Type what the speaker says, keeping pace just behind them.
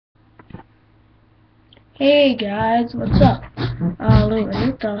Hey guys, what's up?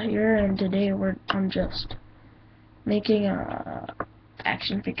 Little here, and today I'm just making a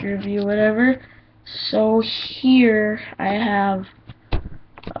action figure review, whatever. So here I have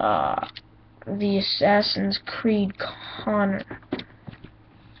the Assassin's Creed Connor.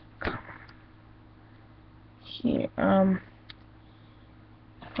 Here,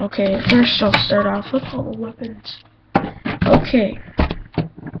 okay, first I'll start off with all the weapons. Okay.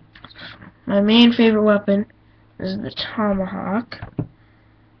 My main favorite weapon is the tomahawk.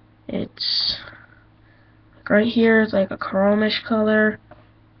 It's right here. It's like a chromish color.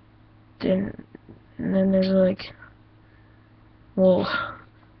 And then there's like, well,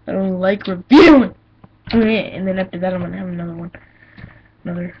 I don't like reviewing. And then after that, I'm gonna have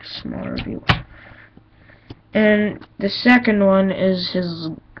another small review. And the second one is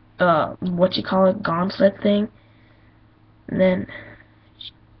his what you call it, gauntlet thing. And then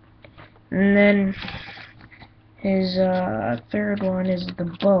his third one is the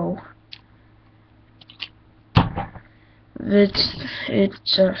bow.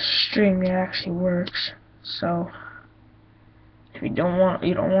 It's a string that actually works. So if you don't want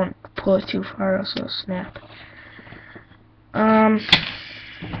to pull it too far, else it'll snap.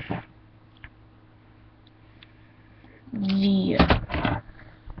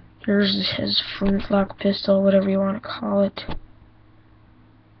 Here's his flintlock pistol, whatever you want to call it.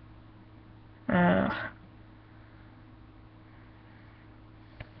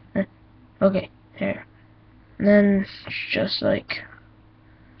 Okay, there. And then it's just like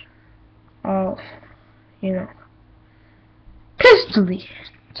all, pistol-y.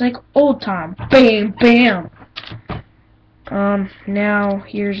 It's like old time. Bam, bam. Now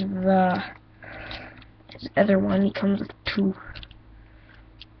here's his other one. He comes with two.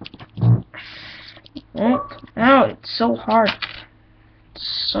 Oh, now it's so hard. It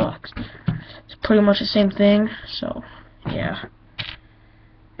sucks. It's pretty much the same thing. So yeah.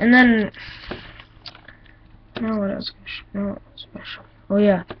 And then, what else? Special. Oh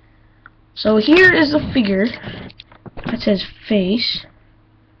yeah. So here is the figure. That says face.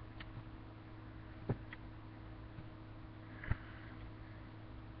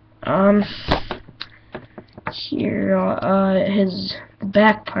 Here, his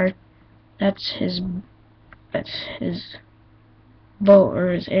back part. That's his bow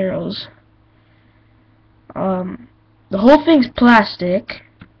or his arrows. The whole thing's plastic.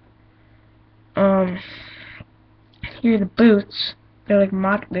 Here are the boots. They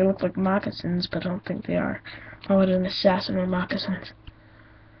look like moccasins, but I don't think they are. Why would an assassin wear moccasins?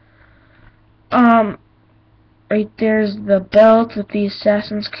 Right there's the belt with the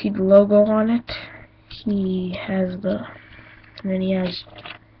Assassin's Creed logo on it. He has and then he has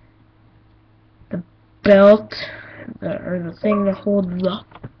the belt, or the thing to hold the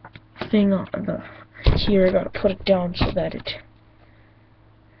thing on the. Here, I gotta put it down so that it.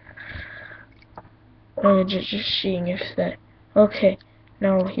 I'm just seeing if that. Okay,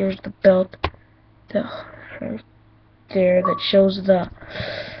 now here's the belt, right there, that shows that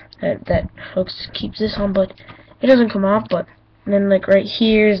keeps this on, but it doesn't come off. But and then like right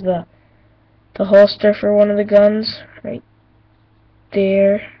here's the holster for one of the guns, right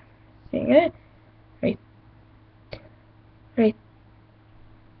there. See it? Right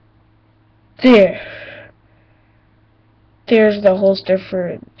there. There's the holster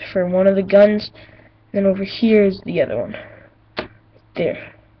for one of the guns. Then over here is the other one.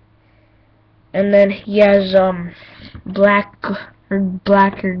 There. And then he has black or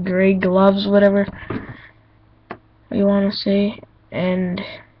gray gloves, whatever you want to say, and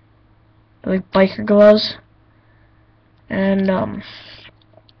like biker gloves. And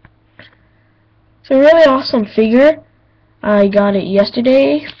it's a really awesome figure. I got it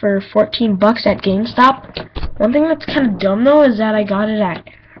yesterday for $14 at GameStop. One thing that's kind of dumb though is that I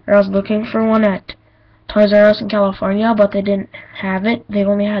was looking for one at Toys R Us in California, but they didn't have it. They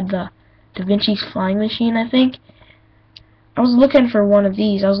only had the Da Vinci's flying machine, I think. I was looking for one of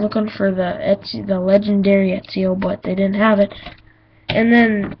these. I was looking for the legendary Ezio, but they didn't have it. And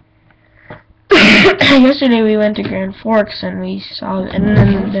then yesterday we went to Grand Forks and we saw it. And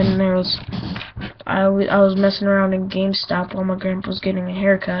then there was I was messing around in GameStop while my grandpa was getting a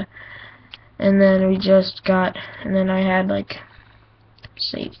haircut. And then and then I had like,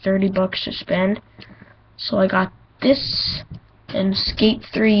 say, $30 to spend. So I got this and Skate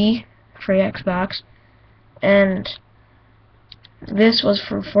 3 for Xbox, and this was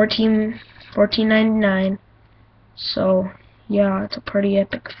for $14.99. So yeah, it's a pretty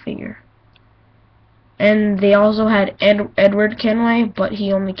epic figure. And they also had Edward Kenway, but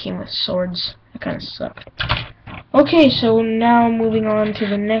he only came with swords. That kind of sucked. Okay, so now moving on to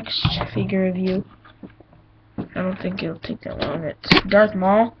the next figure review. I don't think it'll take that long. It's Darth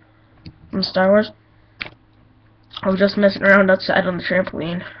Maul from Star Wars. I was just messing around outside on the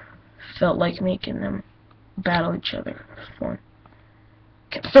trampoline. Felt like making them battle each other. It was fun.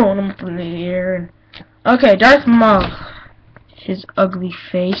 Kept throwing them up in the air. And okay, Darth Maul. His ugly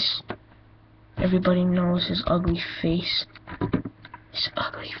face. Everybody knows his ugly face. His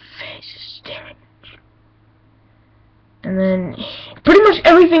ugly face is staring at you. And then pretty much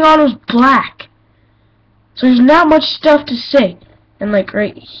everything on was black. So there's not much stuff to say. And like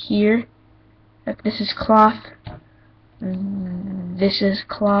right here, like this is cloth. This is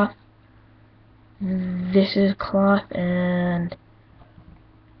cloth. This is cloth, and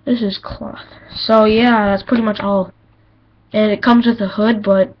this is cloth. So yeah, that's pretty much all. And it comes with a hood,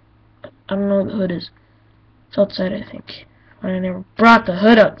 but I don't know what the hood is. It's outside, I think. I never brought the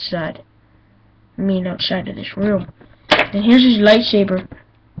hood outside. I mean outside of this room. And here's his lightsaber.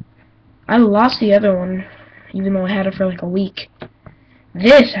 I lost the other one, even though I had it for like a week.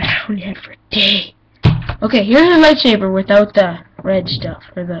 This I only had for a day. Okay, here's a lightsaber without the red stuff,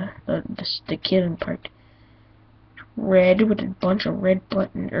 or the killing part. Red with a bunch of red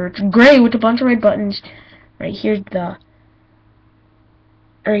buttons, or it's gray with a bunch of red buttons. Right here's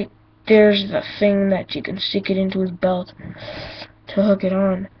right there's the thing that you can stick it into his belt to hook it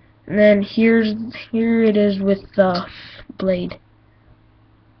on. And then here it is with the blade.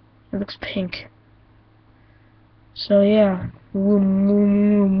 It looks pink. So yeah.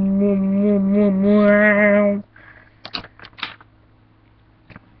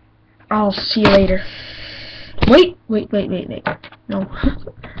 I'll see you later. Wait. No.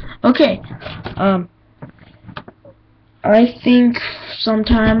 Okay. I think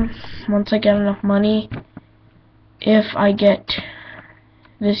sometime, once I get enough money, if I get,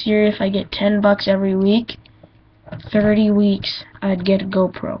 this year, if I get $10 every week, 30 weeks, I'd get a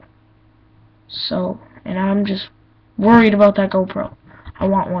GoPro. So, and I'm just worried about that GoPro. I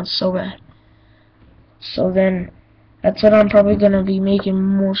want one so bad. So then, that's what I'm probably gonna be making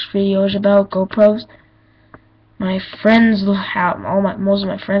most videos about, GoPros. My friends have most of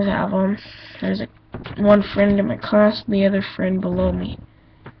my friends have them. There's one friend in my class, the other friend below me.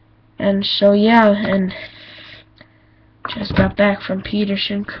 And so yeah, and just got back from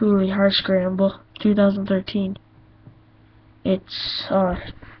Peterson Cooley Hard Scramble 2013. It's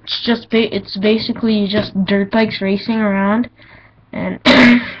basically just dirt bikes racing around, and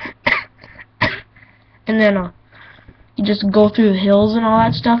and then you just go through the hills and all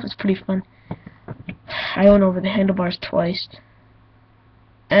that stuff. It's pretty fun. I went over the handlebars twice,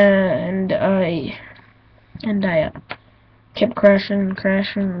 and I kept crashing.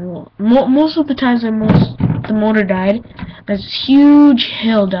 Most of the times, the motor died. There's this huge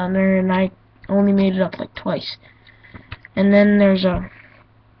hill down there, and I only made it up like twice. And then after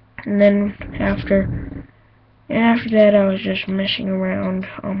that, I was just messing around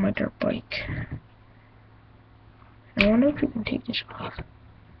on my dirt bike. I wonder if we can take this off.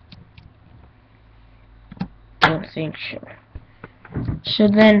 Don't think so. So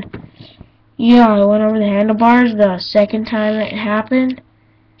then, yeah, I went over the handlebars. The second time it happened,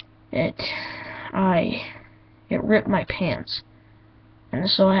 it ripped my pants, and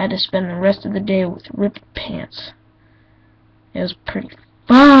so I had to spend the rest of the day with ripped pants. It was pretty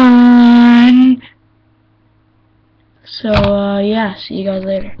fun. So yeah, see you guys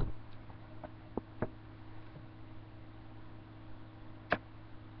later.